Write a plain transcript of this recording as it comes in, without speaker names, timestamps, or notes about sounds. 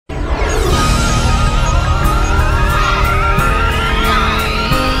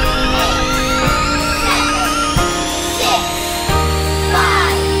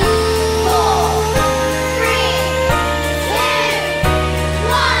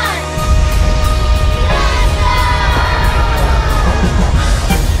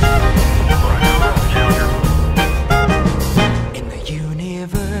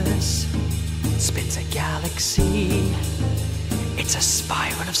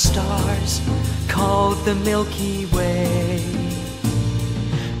stars called the Milky Way.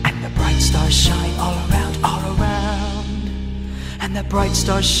 And the bright stars shine all around, all around. And the bright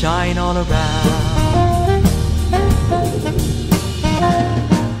stars shine all around.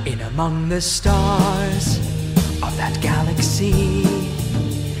 In among the stars of that galaxy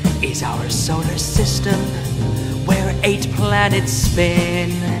is our solar system, where 8 planets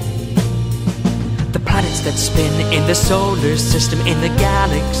spin. The planets that spin in the solar system, in the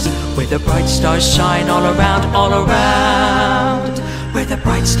galaxy, where the bright stars shine all around, all around. Where the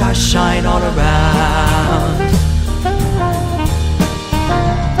bright stars shine all around.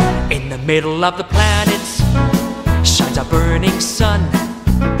 In the middle of the planets shines a burning sun.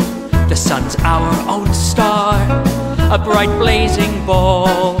 The sun's our own star, a bright blazing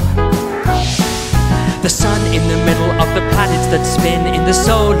ball. The sun in the middle of the planets that spin in the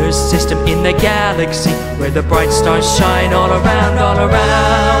solar system, in the galaxy, where the bright stars shine all around, all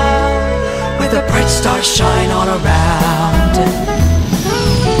around. Where the bright stars shine all around.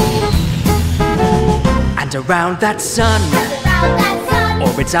 And around that sun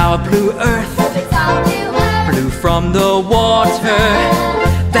orbits our blue earth, blue from the water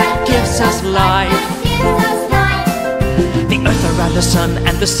that gives us life. The earth around the sun,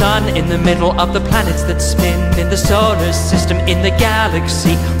 and the sun in the middle of the planets that spin in the solar system, in the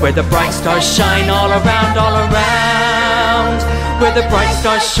galaxy, where the bright stars shine all around, all around. Where the bright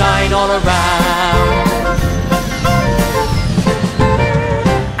stars shine all around.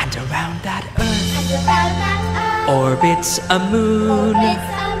 And around that earth orbits a moon,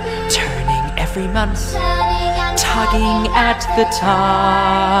 turning every month, tugging at the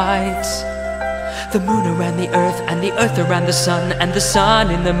tides. The moon around the earth, and the earth around the sun, and the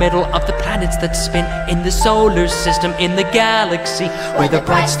sun in the middle of the planets that spin in the solar system, in the galaxy, where the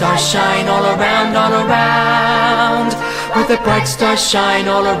bright stars shine all around, all around. Where the bright stars shine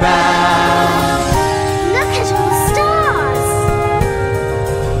all around.